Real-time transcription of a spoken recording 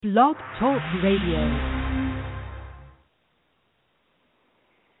Blog Talk Radio.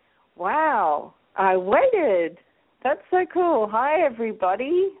 Wow, I waited. That's so cool. Hi,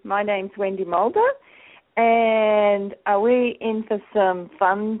 everybody. My name's Wendy Mulder, and are we in for some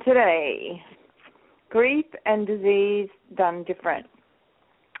fun today? Grief and disease done different.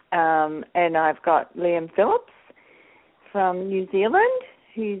 And I've got Liam Phillips from New Zealand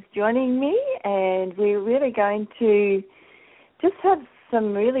who's joining me, and we're really going to just have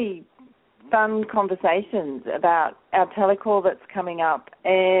some really fun conversations about our telecall that's coming up.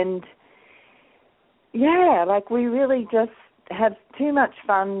 And yeah, like we really just have too much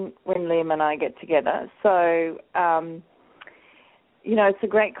fun when Liam and I get together. So, it's a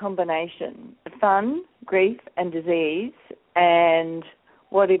great combination: fun, grief and disease, and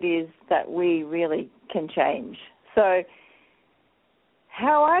what it is that we really can change. So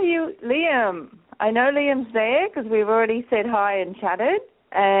how are you, Liam? I know Liam's there because we've already said hi and chatted,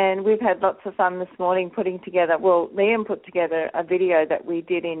 and we've had lots of fun this morning putting together, Liam put together a video that we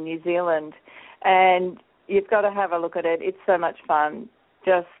did in New Zealand, and you've got to have a look at it. It's so much fun.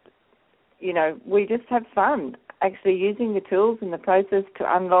 We just have fun actually using the tools and the process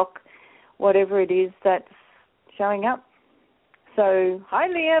to unlock whatever it is that's showing up. So, hi,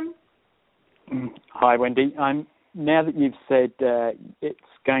 Liam. Hi, Wendy. Now that you've said it's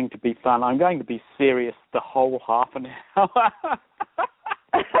going to be fun, I'm going to be serious the whole half an hour.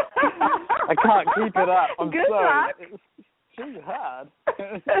 I can't keep it up. I'm Good sorry. luck. It's too hard.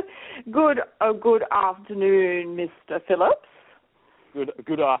 Good afternoon, Mr. Phillips.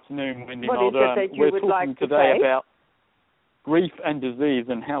 Good afternoon, Wendy What Mulder. is it that you We're would talking like to today say? about grief and disease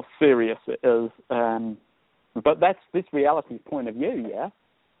and how serious it is. But that's this reality's point of view, yeah?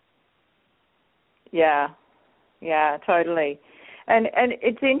 Yeah, totally. And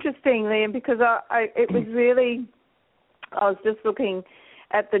it's interesting, Liam, because I was just looking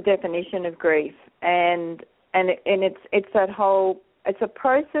at the definition of grief, and it's that whole, it's a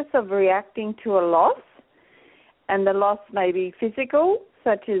process of reacting to a loss, and the loss may be physical,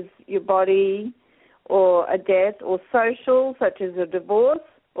 such as your body, or a death, or social, such as a divorce,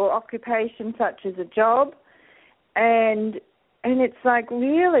 or occupation, such as a job, and it's like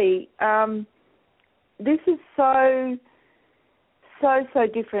really, this is so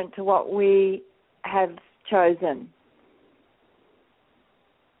different to what we have chosen.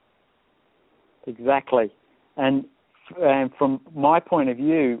 Exactly. And from my point of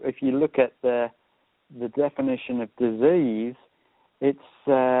view, if you look at the definition of disease, it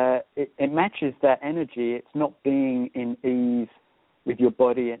matches that energy. It's not being in ease with your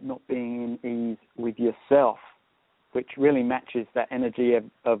body and not being in ease with yourself, which really matches that energy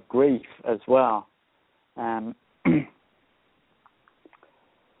of grief as well.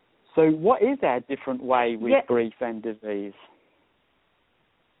 So what is our different way with grief and disease?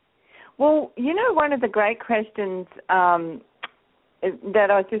 Well, one of the great questions that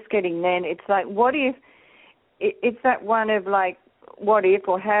I was just getting then, it's like, what if, it's that one of like, what if,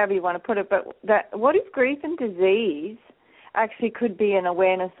 or however you want to put it, but what if grief and disease actually could be an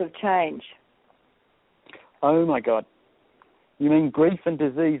awareness of change? Oh, my God. You mean grief and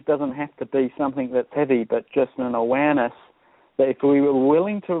disease doesn't have to be something that's heavy, but just an awareness that if we were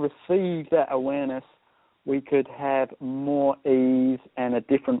willing to receive that awareness, we could have more ease and a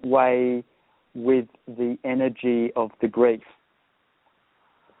different way with the energy of the grief.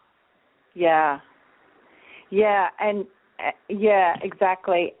 Yeah,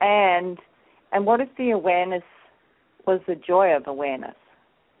 exactly. And what if the awareness was the joy of awareness?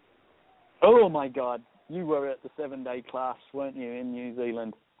 Oh, my God. You were at the 7-day class, weren't you, in New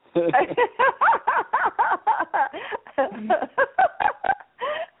Zealand?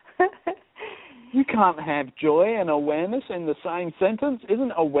 You can't have joy and awareness in the same sentence.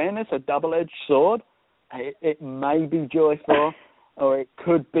 Isn't awareness a double-edged sword? It may be joyful or it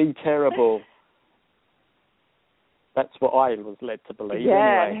could be terrible. That's what I was led to believe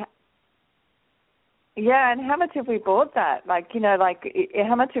anyway. Yeah, and how much have we bought that?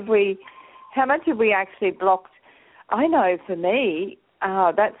 How much have we actually blocked? I know for me,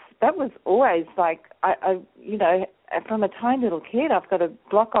 that was always like, I from a tiny little kid, I've got to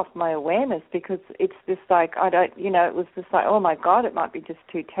block off my awareness because it's just like, it was just like, oh my God, it might be just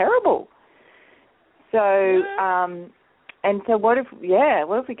too terrible. So, and so what if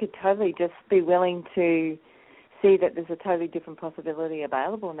we could totally just be willing to see that there's a totally different possibility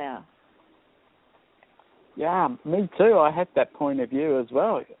available now? Yeah, me too. I had that point of view as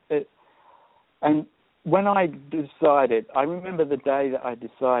well. And when I decided, I remember the day that I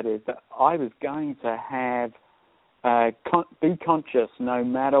decided that I was going to have be conscious no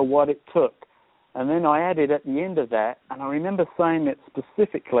matter what it took And then I added at the end of that, and I remember saying it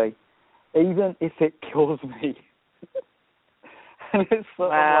specifically, even if it kills me. And it's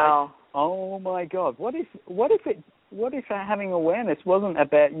sort of like, oh my God, what if having awareness wasn't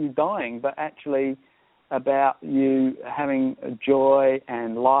about you dying, but actually about you having joy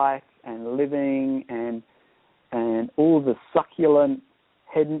and life and living and all the succulent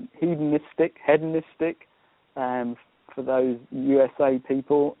hedonistic for those USA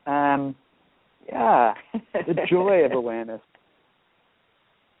people, the joy of awareness.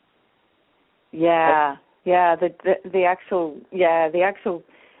 The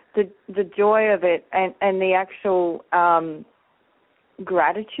joy of it, and the actual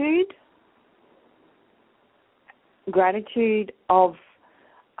gratitude of,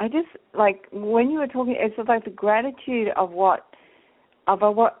 I just, like, when you were talking, it's like the gratitude of what our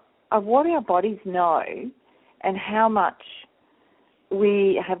bodies know, and how much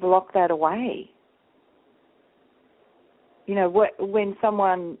we have locked that away. You know, when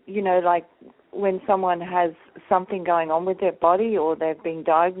someone, you know, like when someone has something going on with their body, or they've been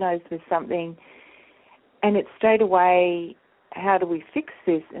diagnosed with something, and it's straight away, how do we fix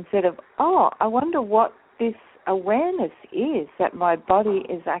this? Instead of, I wonder what this awareness is that my body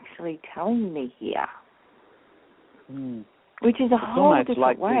is actually telling me here. Which is a whole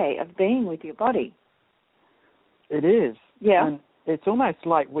different way of being with your body. It is. Yeah. And it's almost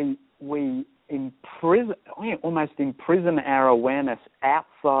like we almost imprison our awareness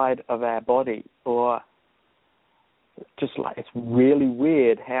outside of our body, or just like, it's really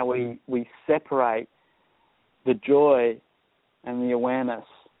weird how we separate the joy and the awareness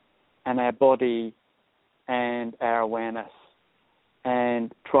and our body and our awareness,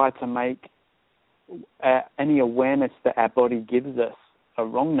 and try to make any awareness that our body gives us a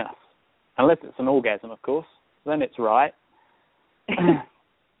wrongness, unless it's an orgasm, of course. Then it's right.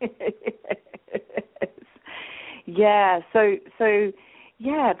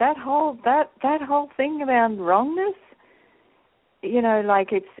 That whole thing around wrongness, you know,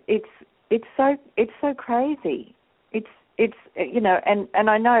 like it's so crazy. It's you know, and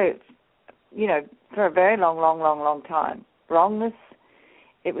I know, you know, for a very long time, wrongness,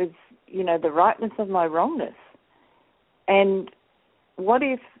 it was, you know, the rightness of my wrongness. And what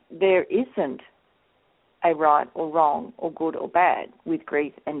if there isn't a right or wrong or good or bad with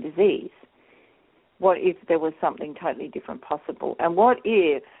grief and disease? What if there was something totally different possible? And what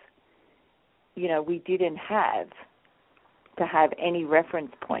if, you know, we didn't have to have any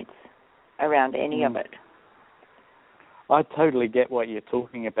reference points around any of it? I totally get what you're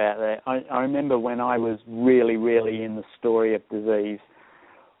talking about there. I remember when I was really, really in the story of disease,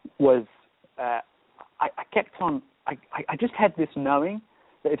 was I kept on, I just had this knowing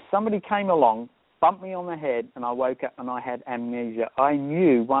that if somebody came along, bumped me on the head, and I woke up and I had amnesia, I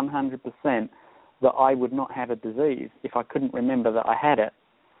knew 100% that I would not have a disease if I couldn't remember that I had it.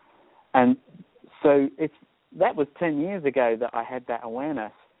 And so that was 10 years ago that I had that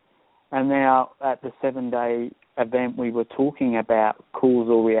awareness. And now at the 7-day event, we were talking about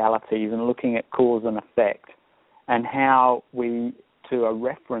causal realities and looking at cause and effect, and how we, to a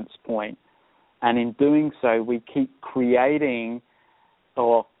reference point, and in doing so, we keep creating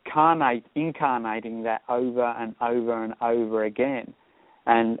or incarnating that over and over and over again.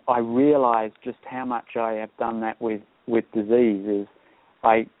 And I realized just how much I have done that with disease. Is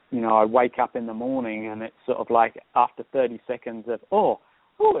I wake up in the morning and it's sort of like after 30 seconds of, oh,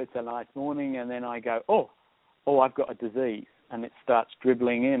 it's a nice morning, and then I go, oh, I've got a disease, and it starts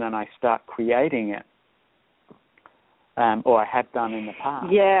dribbling in, and I start creating it, or I have done in the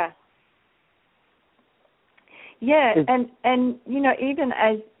past. Yeah, and you know, even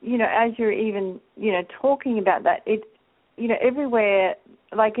as you know, as you're even, you know, talking about that, it, you know, everywhere,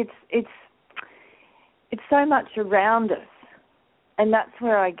 like it's so much around us, and that's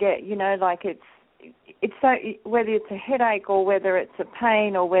where I get, you know, like it's so, whether it's a headache or whether it's a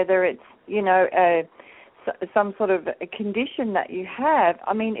pain or whether it's, you know, some sort of a condition that you have.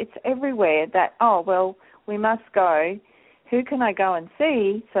 I mean, it's everywhere that, oh, well, we must go. Who can I go and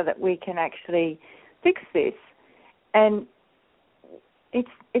see so that we can actually fix this? And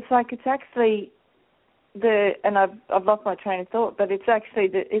it's like it's actually and I've lost my train of thought, but it's actually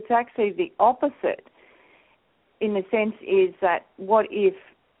the opposite, in the sense is that what if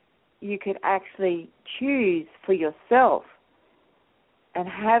you could actually choose for yourself and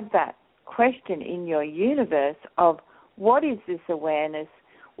have that question in your universe of, what is this awareness?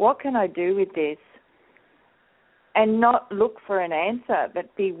 What can I do with this? And not look for an answer,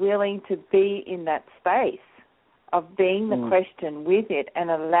 but be willing to be in that space of being the question with it and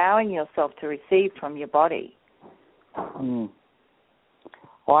allowing yourself to receive from your body.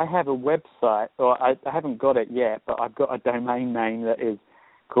 I have a website, or I haven't got it yet, but I've got a domain name that is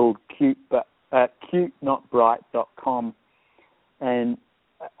called cutenotbright.com. And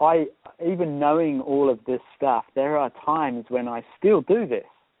even knowing all of this stuff, there are times when I still do this,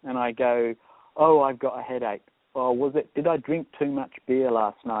 and I go, oh, I've got a headache. Or did I drink too much beer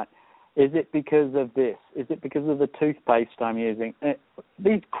last night? Is it because of this? Is it because of the toothpaste I'm using?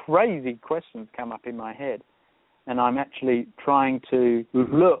 These crazy questions come up in my head, and I'm actually trying to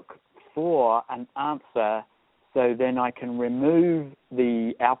look for an answer so then I can remove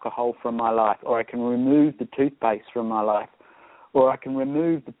the alcohol from my life, or I can remove the toothpaste from my life, or I can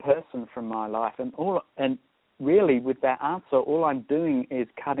remove the person from my life. And really, with that answer, all I'm doing is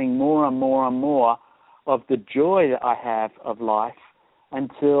cutting more and more and more of the joy that I have of life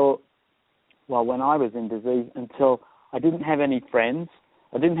until, well, when I was in disease, until I didn't have any friends,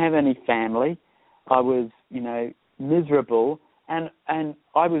 I didn't have any family, I was, miserable, and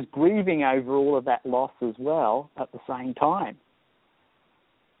I was grieving over all of that loss as well at the same time.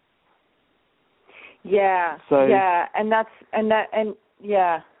 Yeah. So, yeah,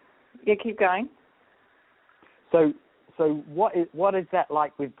 keep going. So what is that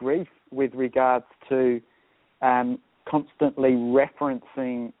like with grief, with regards to constantly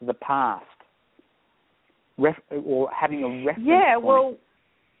referencing the past, or having a reference point?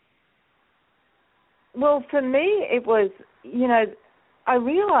 Well, for me, it was, I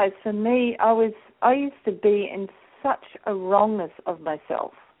realized for me, I used to be in such a wrongness of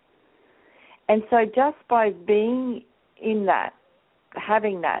myself. And so just by being in that,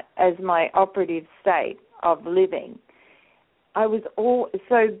 having that as my operative state of living, having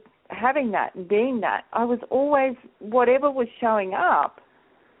that and being that, I was always, whatever was showing up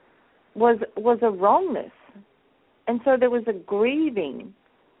was a wrongness. And so there was a grieving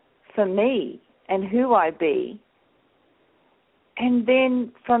for me and who I be. And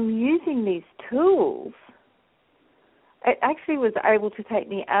then from using these tools, it actually was able to take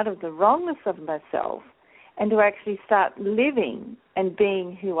me out of the wrongness of myself and to actually start living and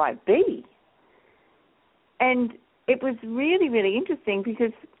being who I be. And it was really, really interesting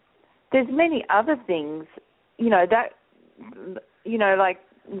because there's many other things, like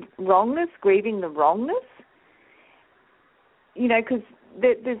wrongness, grieving the wrongness, because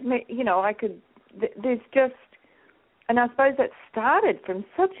there's just, and I suppose that started from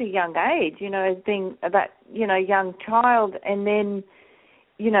such a young age, as being that, young child, and then,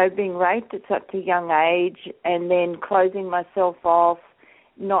 being raped at such a young age, and then closing myself off,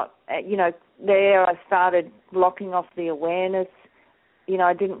 not, there I started blocking off the awareness.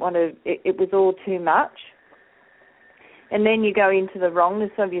 I didn't want to, it was all too much. And then you go into the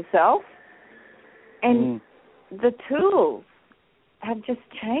wrongness of yourself. And the tools have just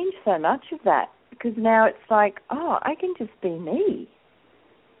changed so much of that, because now it's like, oh, I can just be me,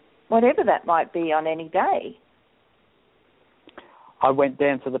 whatever that might be on any day. I went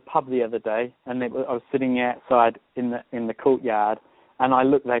down to the pub the other day, and I was sitting outside in the courtyard, and I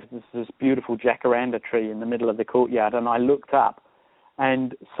looked, there's this beautiful jacaranda tree in the middle of the courtyard, and I looked up,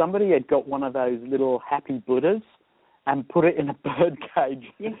 and somebody had got one of those little happy Buddhas and put it in a bird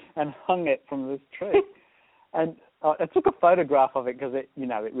cage and hung it from this tree. And I took a photograph of it because it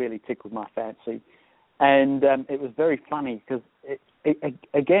really tickled my fancy. And it was very funny because,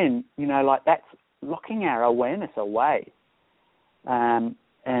 again, that's locking our awareness away, and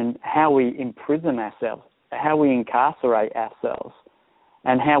how we imprison ourselves, how we incarcerate ourselves,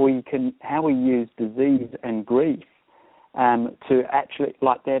 and how we use disease and grief to actually,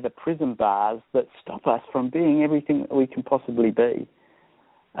 like they're the prison bars that stop us from being everything that we can possibly be.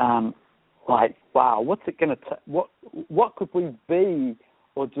 Wow, what's it going to? What could we be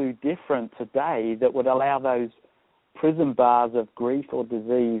or do different today that would allow those prison bars of grief or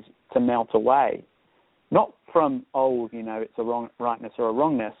disease to melt away? Not from it's a rightness or a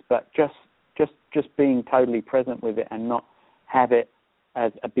wrongness, but just being totally present with it and not have it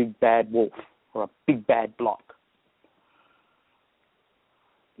as a big bad wolf or a big bad block.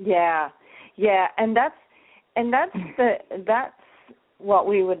 Yeah, and that's what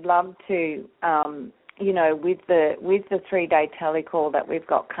we would love to, with the 3-day telecall that we've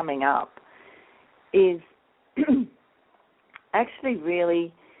got coming up, is actually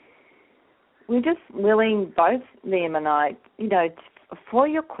really, we're just willing, both Liam and I, for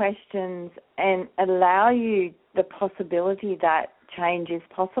your questions and allow you the possibility that change is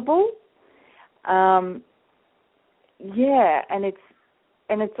possible. And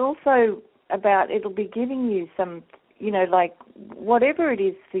it's also about, it'll be giving you some, whatever it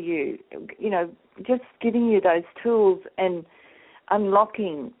is for you, just giving you those tools and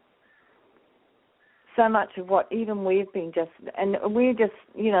unlocking so much of what even we've been and we're just,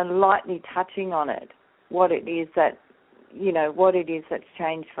 lightly touching on it, what it is that's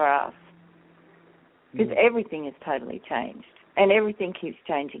changed for us. Because everything is totally changed, and everything keeps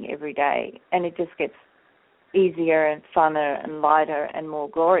changing every day, and it just gets easier and funner and lighter and more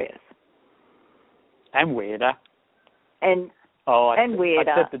glorious. And weirder. And weirder.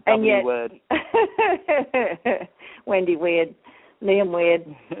 I said the W word. Wendy weird, Liam weird.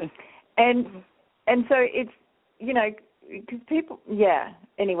 and so it's, because people,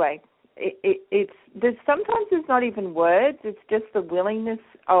 anyway, sometimes it's not even words, it's just the willingness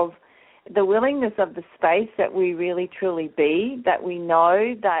of the space that we really truly be, that we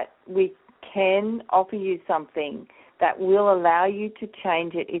know that we can offer you something that will allow you to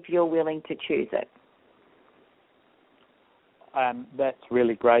change it if you're willing to choose it. That's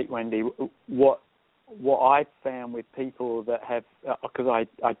really great, Wendy. What I've found with people that have, because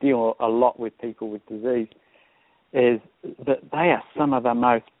I deal a lot with people with disease, is that they are some of the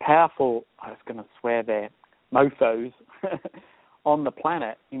most powerful, I was going to swear there, mofos on the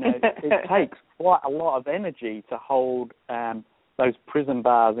planet. It takes quite a lot of energy to hold those prison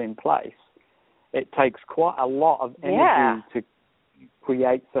bars in place. It takes quite a lot of energy to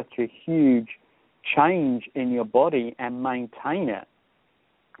create such a huge change in your body and maintain it.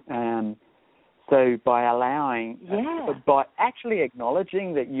 So by allowing, by actually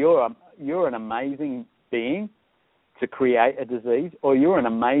acknowledging that you're an amazing being to create a disease, or you're an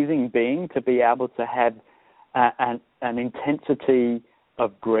amazing being to be able to have an intensity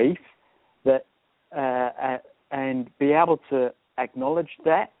of grief, that and be able to acknowledge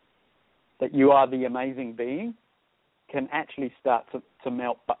that you are the amazing being, can actually start to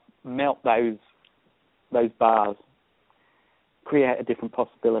melt those bars, create a different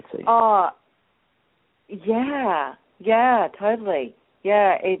possibility. Oh, yeah, totally.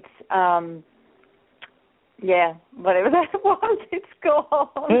 Yeah, it's whatever that was, it's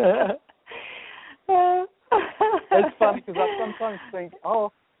gone. It's funny because I sometimes think,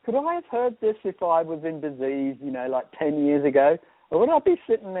 could I have heard this if I was in disease, like 10 years ago? Or would I be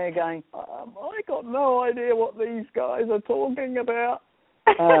sitting there going, I got no idea what these guys are talking about?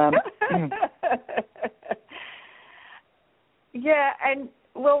 And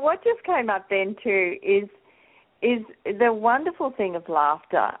well, what just came up then too is the wonderful thing of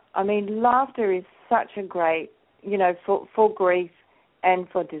laughter. I mean, laughter is such a great, for grief and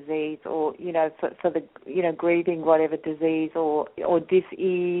for disease, or for the grieving whatever disease or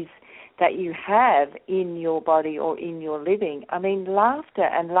dis-ease that you have in your body or in your living. I mean, laughter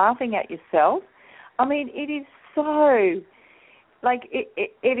and laughing at yourself, I mean, it is so, like,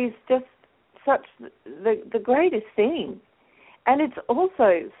 it is just such the greatest thing. And it's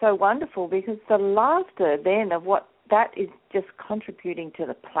also so wonderful because the laughter then of what that is just contributing to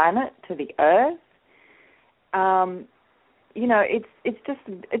the planet, to the earth, it's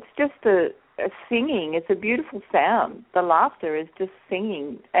just a singing. It's a beautiful sound. The laughter is just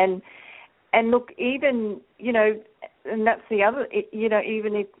singing. And look, even, and that's the other,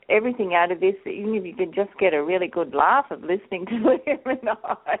 even if everything out of this, even if you can just get a really good laugh of listening to Liam and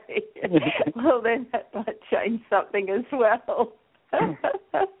I, well, then that might change something as well.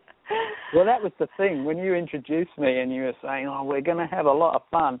 Well, that was the thing. When you introduced me and you were saying, we're going to have a lot of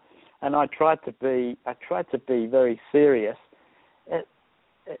fun, and I tried to be very serious.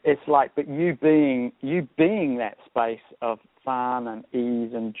 It's like, but you being that space of fun and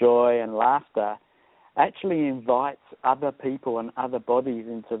ease and joy and laughter actually invites other people and other bodies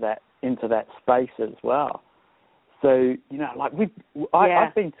into that space as well. So,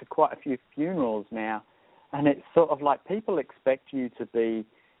 I've been to quite a few funerals now, and it's sort of like people expect you to be,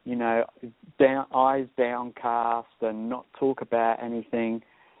 eyes downcast and not talk about anything,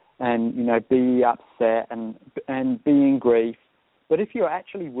 and be upset and be in grief. But if you're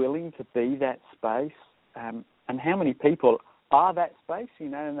actually willing to be that space, and how many people are that space,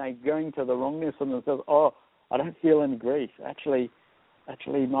 and they're going to the wrongness and themselves, I don't feel any grief. Actually,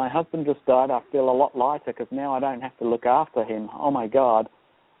 my husband just died. I feel a lot lighter because now I don't have to look after him. Oh, my God.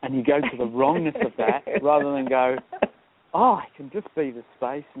 And you go to the wrongness of that rather than go, I can just be the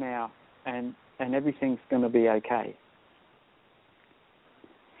space now and everything's going to be okay.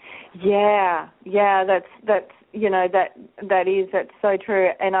 Yeah, that's that's so true.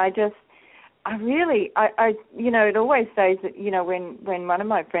 And I it always says that, when one of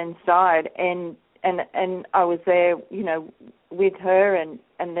my friends died and I was there, with her and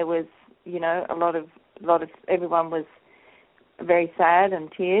there was, a lot of everyone was very sad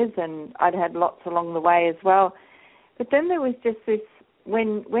and tears, and I'd had lots along the way as well. But then there was just this,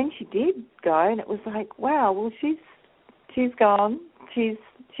 when she did go, and it was like, wow, well, she's gone. She's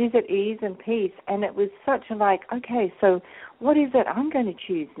She's at ease and peace. And it was such a like, okay, so what is it I'm going to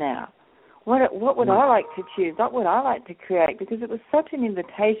choose now? What would I like to choose? What would I like to create? Because it was such an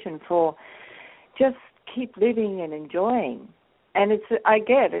invitation for just keep living and enjoying. And it's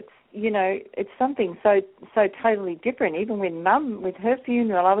something so totally different. Even with Mum, with her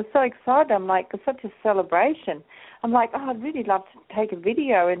funeral, I was so excited. I'm like, it's such a celebration. I'm like, I'd really love to take a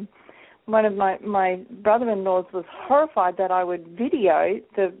video. And one of my brother-in-laws was horrified that I would video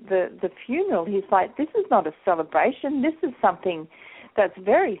the funeral. He's like, this is not a celebration. This is something that's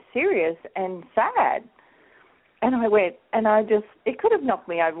very serious and sad. And I went, and it could have knocked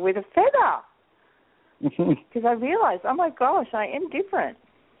me over with a feather. Because I realized, oh my gosh, I am different.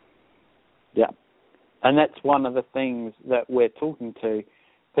 Yeah. And that's one of the things that we're talking to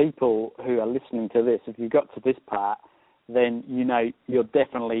people who are listening to this. If you got to this part, then you know you're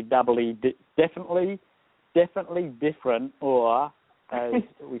definitely definitely different, or as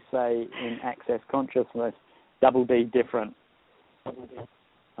we say in Access Consciousness, double D different.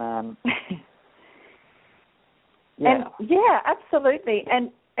 Absolutely.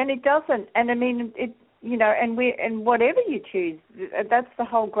 And it doesn't, and I mean it, and whatever you choose, that's the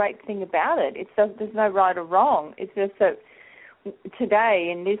whole great thing about it. There's no right or wrong. It's just that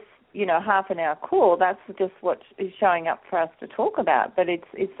today in this half an hour call, that's just what is showing up for us to talk about. But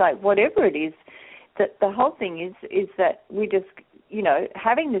it's like whatever it is, that the whole thing is that we just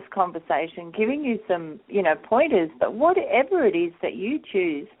having this conversation, giving you some pointers. But whatever it is that you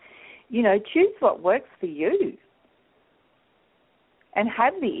choose, choose what works for you. And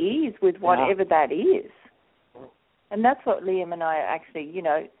have the ease with whatever that is. And that's what Liam and I are actually,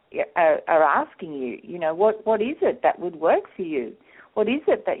 are asking you. What is it that would work for you? What is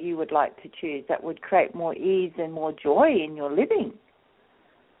it that you would like to choose that would create more ease and more joy in your living?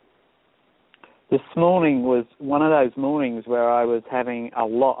 This morning was one of those mornings where I was having a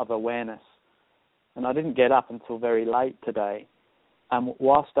lot of awareness. And I didn't get up until very late today. And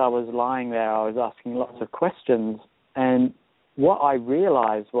whilst I was lying there, I was asking lots of questions. And what I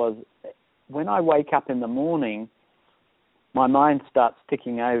realized was when I wake up in the morning, my mind starts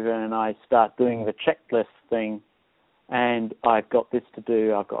ticking over and I start doing the checklist thing. And I've got this to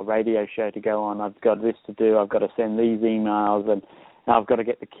do, I've got a radio show to go on, I've got this to do, I've got to send these emails, and I've got to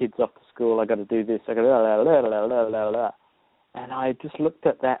get the kids off to school, I've got to do this, I've got to And I just looked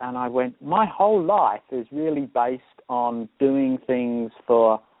at that and I went, my whole life is really based on doing things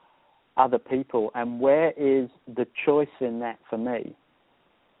for other people, and where is the choice in that for me?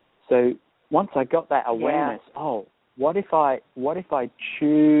 So once I got that awareness, what if I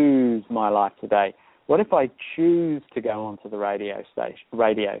choose my life today? What if I choose to go onto the radio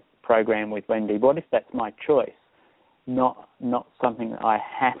program with Wendy? What if that's my choice, not something that I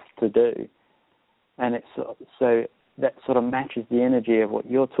have to do? And it's so that sort of matches the energy of what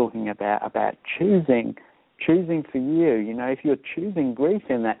you're talking about choosing for you. If you're choosing grief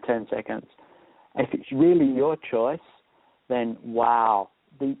in that 10 seconds, if it's really your choice, then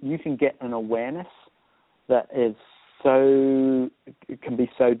you can get an awareness that can be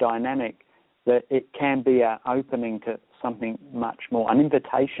so dynamic that it can be an opening to something much more, an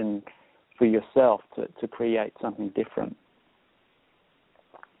invitation for yourself to create something different.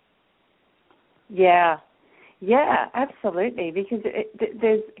 Yeah, absolutely. Because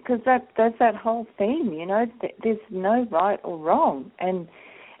that's that whole theme. There's no right or wrong, and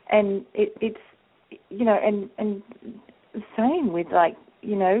it's and same with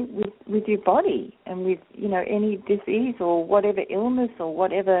with your body and with any disease or whatever illness or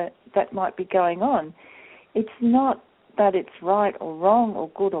whatever that might be going on. It's not that it's right or wrong or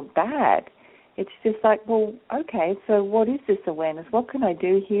good or bad. It's just like, well, okay, so what is this awareness? What can I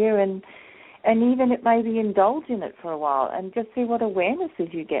do here? And even it may be indulge in it for a while and just see what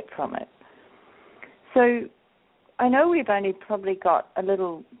awarenesses you get from it. So I know we've only probably got I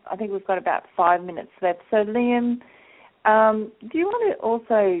think we've got about 5 minutes left. So Liam, do you want to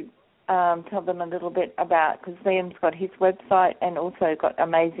also tell them a little bit about, because Liam's got his website and also got an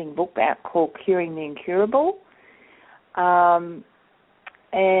amazing book out called Curing the Incurable. And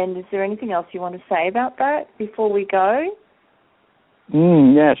is there anything else you want to say about that before we go?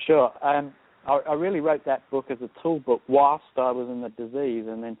 Yeah, sure. I really wrote that book as a tool book whilst I was in the disease,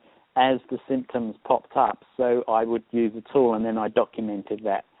 and then as the symptoms popped up, so I would use a tool, and then I documented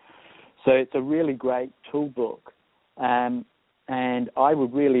that. So it's a really great tool book. And I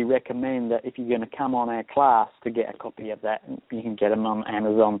would really recommend that if you're going to come on our class to get a copy of that, you can get them on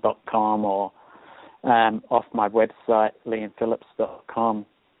Amazon.com or off my website, liamphillips.com.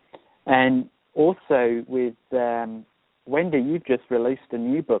 And also with Wendy, you've just released a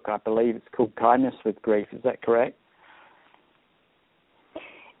new book, I believe. It's called Kindness with Grief. Is that correct?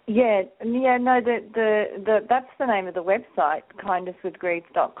 That's the name of the website,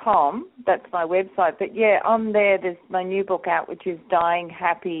 kindnesswithgrief.com. That's my website. But yeah, on there's my new book out, which is Dying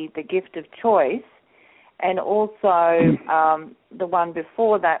Happy, The Gift of Choice, and also the one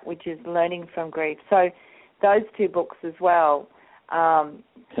before that, which is Learning from Grief. So those two books as well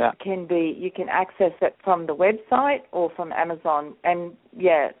you can access it from the website or from Amazon. And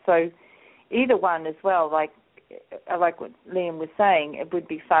so either one as well, like what Liam was saying, it would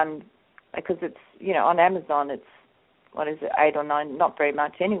be fun because it's, on Amazon it's, what is it, 8 or 9, not very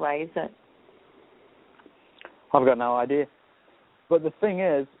much anyway, is it? I've got no idea. But the thing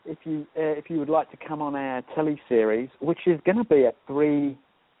is, if you would like to come on our teleseries, which is going to be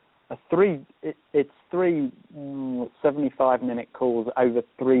it's three 75-minute calls over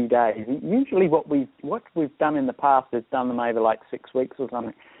 3 days. Usually what we've done in the past is done them over like 6 weeks or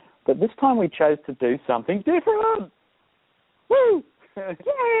something. But this time we chose to do something different. Woo!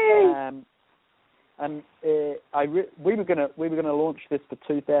 Yay! We were going to launch this for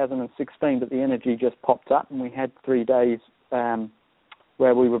 2016, but the energy just popped up, and we had 3 days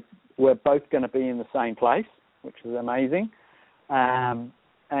where we're both going to be in the same place, which is amazing. And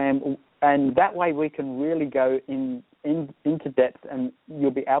that way we can really go into depth, and you'll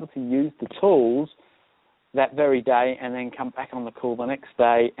be able to use the tools that very day and then come back on the call the next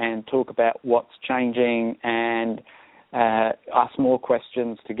day and talk about what's changing and ask more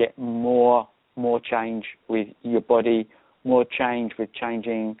questions to get more change with your body, more change with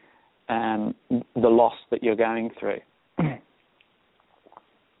changing the loss that you're going through.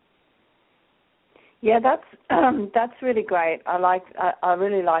 Yeah, that's really great. I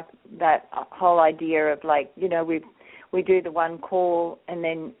really like that whole idea of, like, we do the one call, and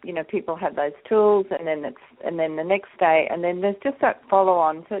then people have those tools, and then the next day, and then there's just that follow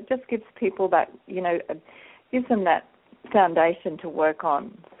on. So it just gives people that gives them that foundation to work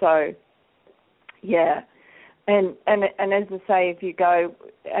on. So yeah, and as I say, if you go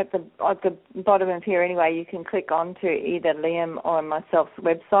at the bottom of here anyway, you can click on to either Liam or myself's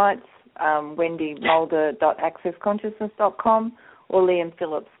websites, wendymulder.accessconsciousness.com or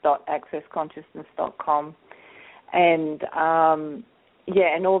liamphillips.accessconsciousness.com. And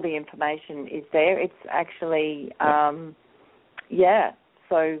and all the information is there. It's actually so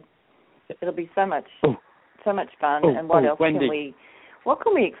it'll be so much fun. And what else Wendy,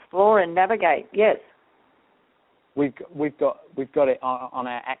 can we explore and navigate? Yes, we've got it on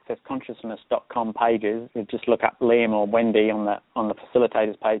our accessconsciousness.com pages. You just look up Liam or Wendy on the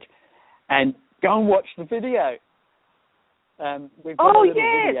facilitators page, and go and watch the video. We've got a little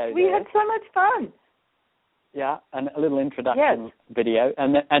video we had so much fun. Yeah, and a little introduction video,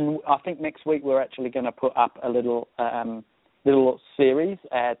 and I think next week we're actually going to put up a little series,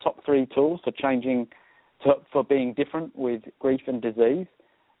 top 3 tools for for being different with grief and disease.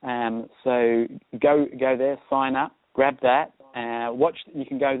 So go there, sign up, grab that, watch. You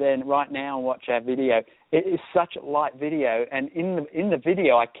can go there right now and watch our video. It is such a light video, and in the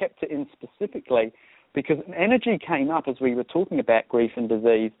video I kept it in specifically because an energy came up as we were talking about grief and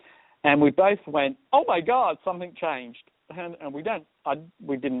disease. And we both went, oh my God, something changed, and we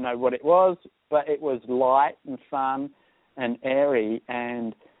didn't know what it was, but it was light and fun and airy,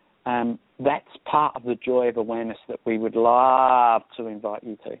 and that's part of the joy of awareness that we would love to invite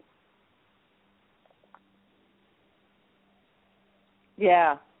you to.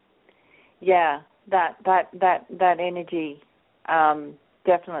 Yeah, that energy,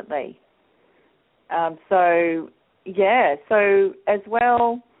 definitely. So as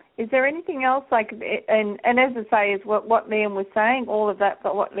well. Is there anything else and as I say, is what Liam was saying, all of that,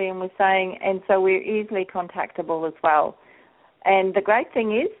 but what Liam was saying, and so we're easily contactable as well. And the great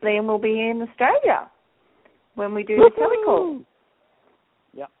thing is, Liam will be in Australia when we do the telecall.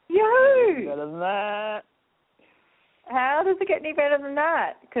 Yep. Yahoo! Better than that. How does it get any better than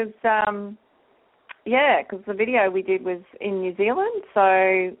that? Because the video we did was in New Zealand,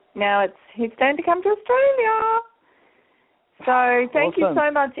 so now it's his turn to come to Australia. So thank you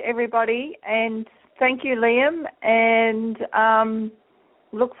so much, everybody, and thank you, Liam, and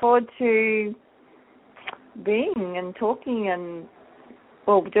look forward to being and talking and,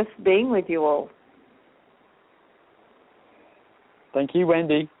 just being with you all. Thank you,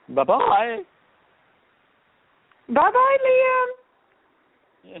 Wendy. Bye-bye. Bye-bye, Liam.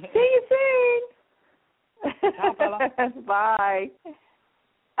 See you soon. Ciao, fella. Bye.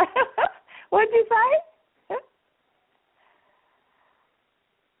 What did you say?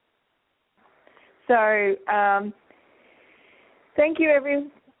 So, thank you,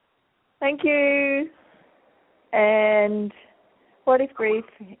 Thank you. And what if grief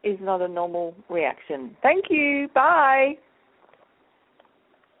is not a normal reaction? Thank you. Bye.